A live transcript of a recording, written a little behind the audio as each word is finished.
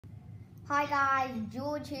Hi guys,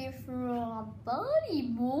 George here from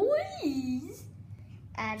FunniBoys,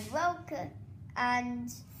 and welcome, and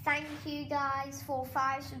thank you guys for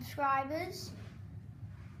 5 subscribers,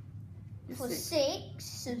 for 6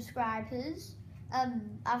 subscribers.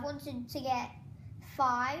 I wanted to get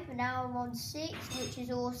 5, and now I'm on 6, which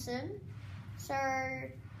is awesome. So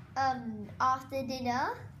after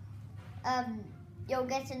dinner, you'll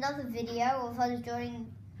get another video of us doing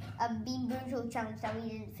Bean Brutal challenge that we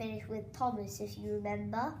didn't finish with Thomas, if you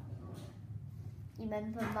remember. You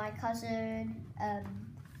remember my cousin,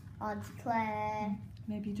 Auntie Claire.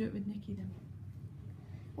 Maybe do it with Nikki then.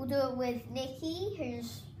 We'll do it with Nikki,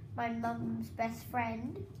 who's my mum's best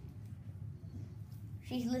friend.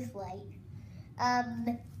 She's a little late.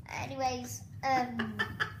 Anyways,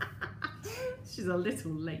 she's a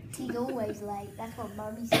little late. She's always late. That's what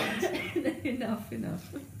Mummy says. Enough.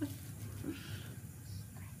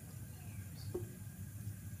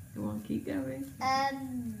 Go on, keep going.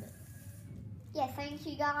 Yeah, thank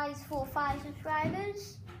you guys for 5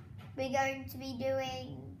 subscribers. We're going to be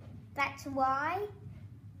doing That's Why.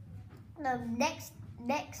 Next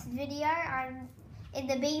video, I'm in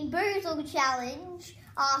the Bean Brutal challenge.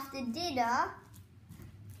 After dinner,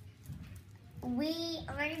 I'm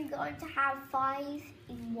going to have 5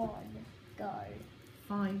 in 1 go.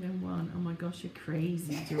 5 in 1. Oh my gosh, you're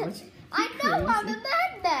crazy, George. I know, I'm a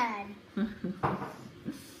madman.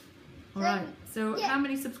 Alright, so yeah. How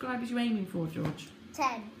many subscribers are you aiming for, George?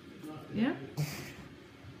 10. Yeah?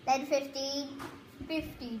 Then 15,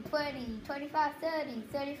 20, 25, 30,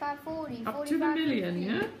 35, 40, Up 45, to the million, 50.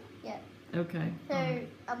 yeah? Yeah. Okay. So,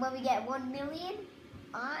 and when we get 1 million,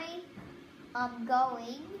 I am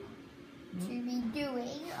going to be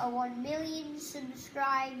doing a 1 million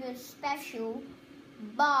subscriber special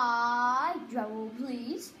by, drum roll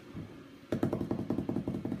please,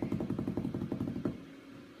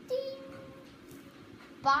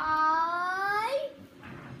 by,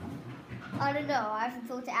 I don't know, I haven't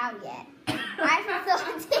thought it out yet. I haven't thought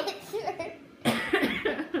it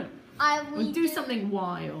through. We'll do something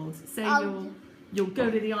wild. Say you'll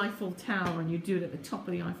go to the Eiffel Tower and you do it at the top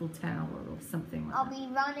of the Eiffel Tower or something like that. I'll be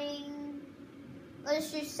running,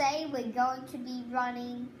 let's just say we're going to be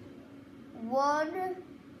running 1K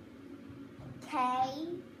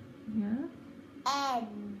Yeah?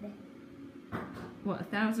 N. What,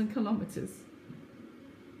 1,000 kilometres?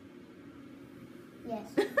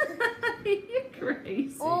 Yes. You're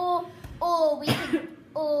crazy. Or we can,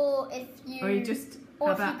 or if you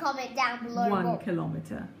comment down below 1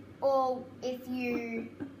 kilometre. Or if you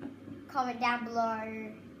comment down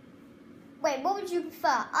below. Wait, what would you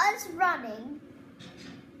prefer? Us running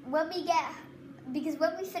because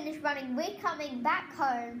when we finish running, we're coming back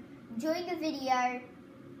home, doing a video.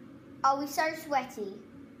 Are we so sweaty?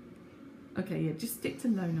 Okay, yeah, just stick to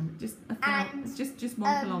low number. Just 1,000. Just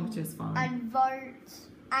 1 kilometre is fine. And vote,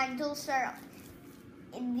 and also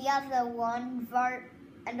in the other one, vote,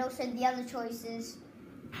 and also the other choices.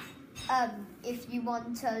 If you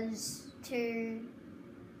want us to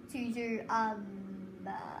do trying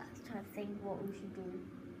to think what we should do.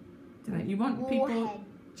 You want Warhead people?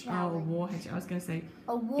 Challenge. Oh, warhead! I was going to say.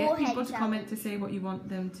 A warhead get people to challenge. comment to say what you want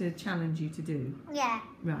them to challenge you to do. Yeah.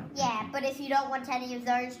 Right. Yeah, okay. but if you don't want any of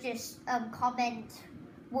those, just comment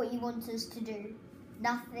what you want us to do.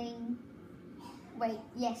 Nothing. Wait,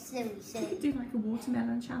 yes, silly. You could do like a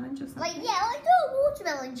watermelon challenge or something. Like, yeah, like do a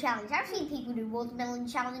watermelon challenge. I've seen people do watermelon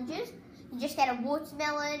challenges. You just get a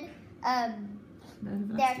watermelon.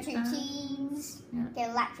 There are 2 teams. Yeah. Get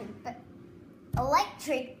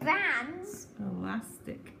electric bands.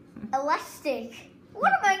 Elastic.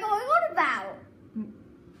 What am I going on about?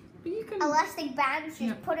 But you can. Elastic bands.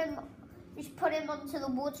 Just put them onto the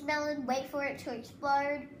watermelon. Wait for it to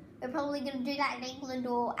explode. We're probably going to do that in England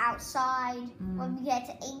or outside when we get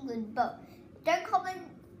to England. But don't comment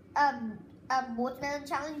watermelon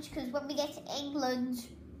challenge, because when we get to England,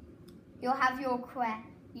 you'll have your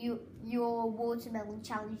watermelon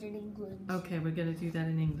challenge in England. Okay, we're going to do that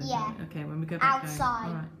in England. Yeah. Right? Okay, when we go back outside.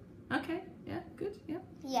 home. All right. Okay. Yeah. Good. Yeah.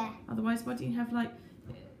 Yeah. Otherwise, what do you have like?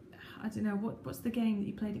 I don't know. What's the game that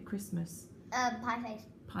you played at Christmas? Pie face.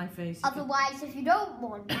 Pie face. Otherwise, if you don't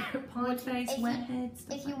want pie face, wet heads.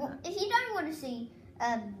 If you don't want to see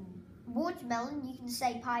watermelon, you can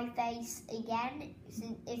say pie face again.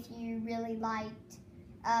 If you really liked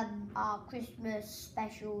our Christmas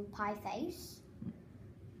special pie face,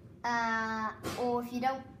 or if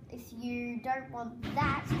you don't want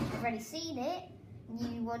that, because you've already seen it, and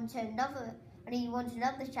you want another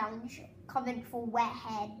challenge, comment for wet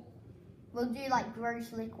head. We'll do like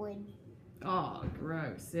gross liquid. Oh,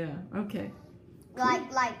 gross. Yeah. Okay. Like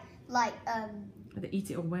The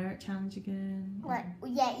eat it or wear it challenge again. Like,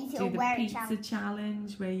 yeah, eat it or wear it challenge. Do the pizza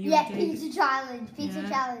challenge where you pizza challenge. Pizza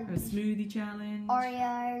challenge. Or a smoothie challenge.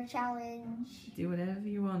 Oreo challenge. Do whatever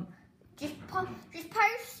you want. Just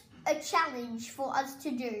post a challenge for us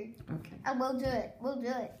to do. Okay. And we'll do it.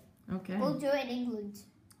 Okay. We'll do it in England.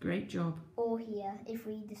 Great job. Or here, if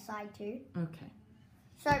we decide to. Okay.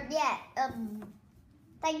 So, yeah,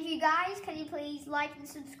 thank you guys. Can you please like and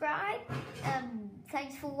subscribe?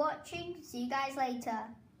 Thanks for watching. See you guys later.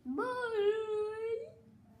 Bye.